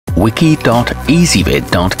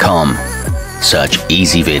wiki.ezvid.com. Search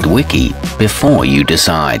Ezvid Wiki before you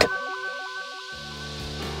decide.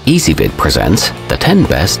 Ezvid presents the 10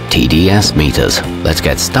 best TDS meters. Let's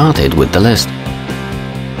get started with the list.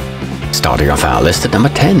 Starting off our list at number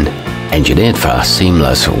 10. Engineered for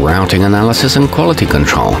seamless routing analysis and quality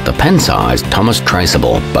control, the pen-sized Thomas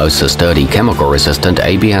Traceable boasts a sturdy chemical-resistant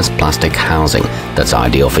ABS plastic housing that's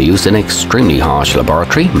ideal for use in extremely harsh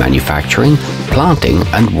laboratory, manufacturing, planting,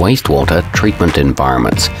 and wastewater treatment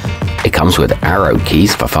environments. It comes with arrow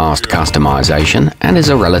keys for fast customization and is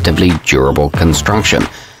a relatively durable construction.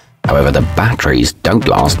 However, the batteries don't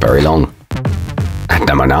last very long. At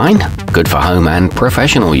number 9, good for home and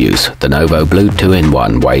professional use, the novoblue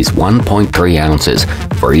 2-in-1 weighs 1.3 ounces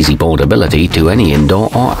for easy portability to any indoor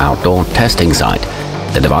or outdoor testing site.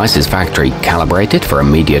 The device is factory calibrated for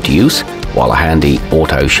immediate use, while a handy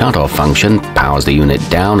auto shut-off function powers the unit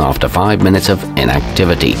down after 5 minutes of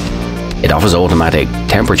inactivity. It offers automatic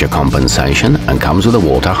temperature compensation and comes with a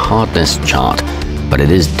water hardness chart, but it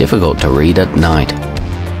is difficult to read at night.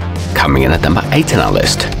 Coming in at number 8 in our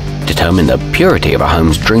list. Determine the purity of a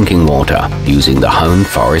home's drinking water using the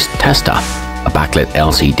honeforest tester. A backlit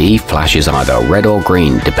LCD flashes either red or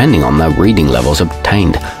green depending on the reading levels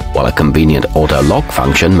obtained, while a convenient auto log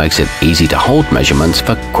function makes it easy to hold measurements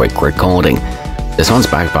for quick recording. This one's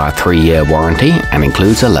backed by a 3-year warranty and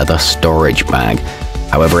includes a leather storage bag.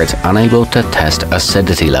 However, it's unable to test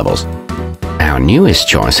acidity levels. Our newest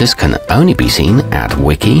choices can only be seen at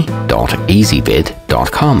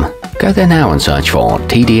wiki.ezvid.com. Go there now and search for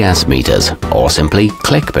TDS Meters, or simply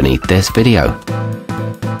click beneath this video.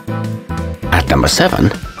 At number 7,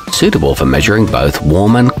 suitable for measuring both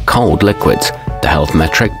warm and cold liquids, the Health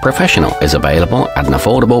Metric Professional is available at an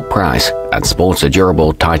affordable price and sports a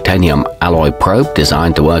durable titanium alloy probe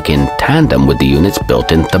designed to work in tandem with the unit's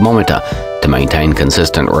built-in thermometer to maintain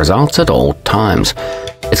consistent results at all times.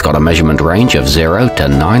 It's got a measurement range of 0 to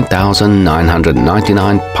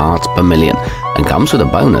 9,999 parts per million and comes with a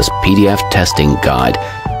bonus PDF testing guide,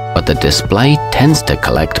 but the display tends to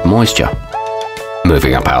collect moisture.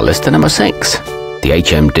 Moving up our list to number 6. The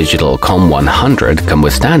HM Digital COM100 can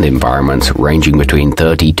withstand environments ranging between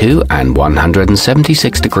 32 and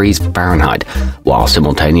 176 degrees Fahrenheit, while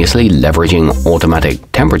simultaneously leveraging automatic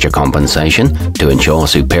temperature compensation to ensure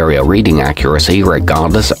superior reading accuracy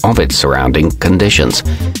regardless of its surrounding conditions.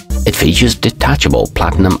 It features detachable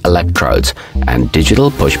platinum electrodes and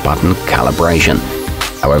digital push-button calibration.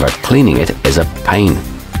 However, cleaning it is a pain.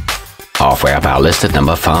 Halfway up our list at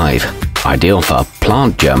number 5. Ideal for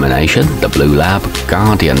plant germination, the bluelab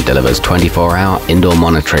Guardian delivers 24-hour indoor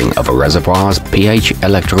monitoring of a reservoir's pH,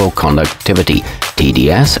 electrical conductivity,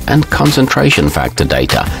 TDS, and concentration factor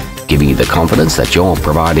data, giving you the confidence that you're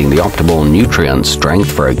providing the optimal nutrient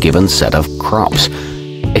strength for a given set of crops.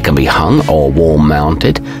 It can be hung or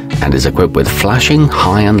wall-mounted and is equipped with flashing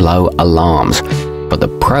high and low alarms, but the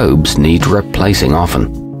probes need replacing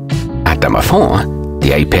often. At number 4,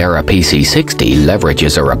 the apera PC60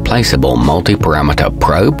 leverages a replaceable multi-parameter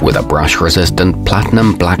probe with a brush-resistant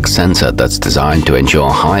platinum black sensor that's designed to ensure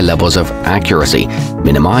high levels of accuracy,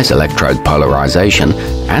 minimize electrode polarization,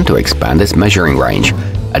 and to expand its measuring range.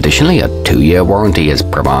 Additionally, a 2-year warranty is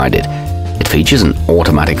provided. It features an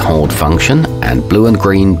automatic hold function and blue and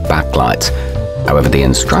green backlights. However, the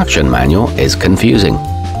instruction manual is confusing.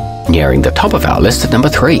 Nearing the top of our list at number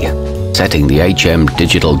 3. Setting the HM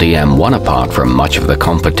Digital DM1 apart from much of the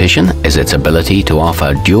competition is its ability to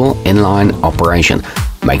offer dual inline operation,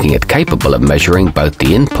 making it capable of measuring both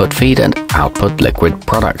the input feed and output liquid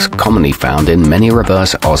products commonly found in many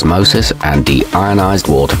reverse osmosis and deionized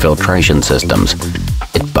water filtration systems.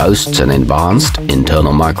 It boasts an advanced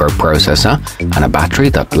internal microprocessor and a battery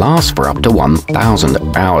that lasts for up to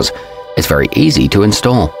 1,000 hours. It's very easy to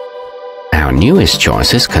install. Our newest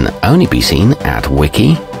choices can only be seen at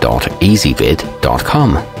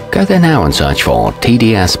wiki.ezvid.com. Go there now and search for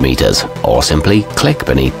TDS Meters, or simply click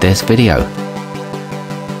beneath this video.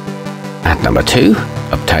 At number 2,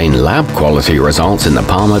 obtain lab quality results in the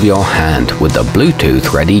palm of your hand with the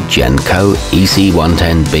Bluetooth-ready jenco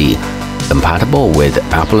EC110B. Compatible with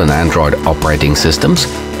Apple and Android operating systems,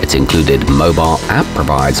 its included mobile app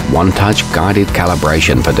provides one-touch guided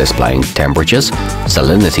calibration for displaying temperatures,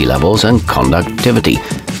 salinity levels, and conductivity.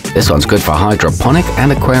 This one's good for hydroponic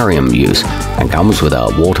and aquarium use and comes with a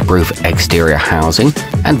waterproof exterior housing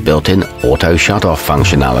and built-in auto shut-off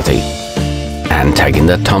functionality. And taking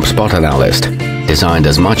the top spot on our list, designed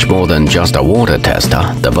as much more than just a water tester,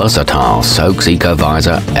 the versatile Soeks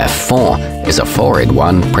ecovisor F4 is a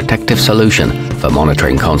 4-in-1 protective solution for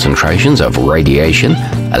monitoring concentrations of radiation,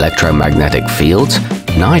 electromagnetic fields,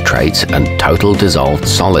 nitrates and total dissolved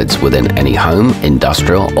solids within any home,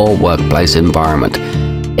 industrial or workplace environment.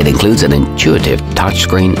 It includes an intuitive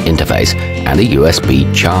touchscreen interface and a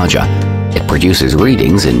USB charger. It produces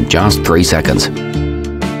readings in just 3 seconds.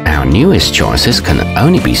 Our newest choices can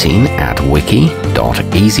only be seen at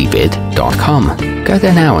wiki.ezvid.com. Go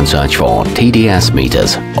there now and search for TDS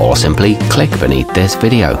Meters, or simply click beneath this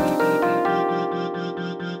video.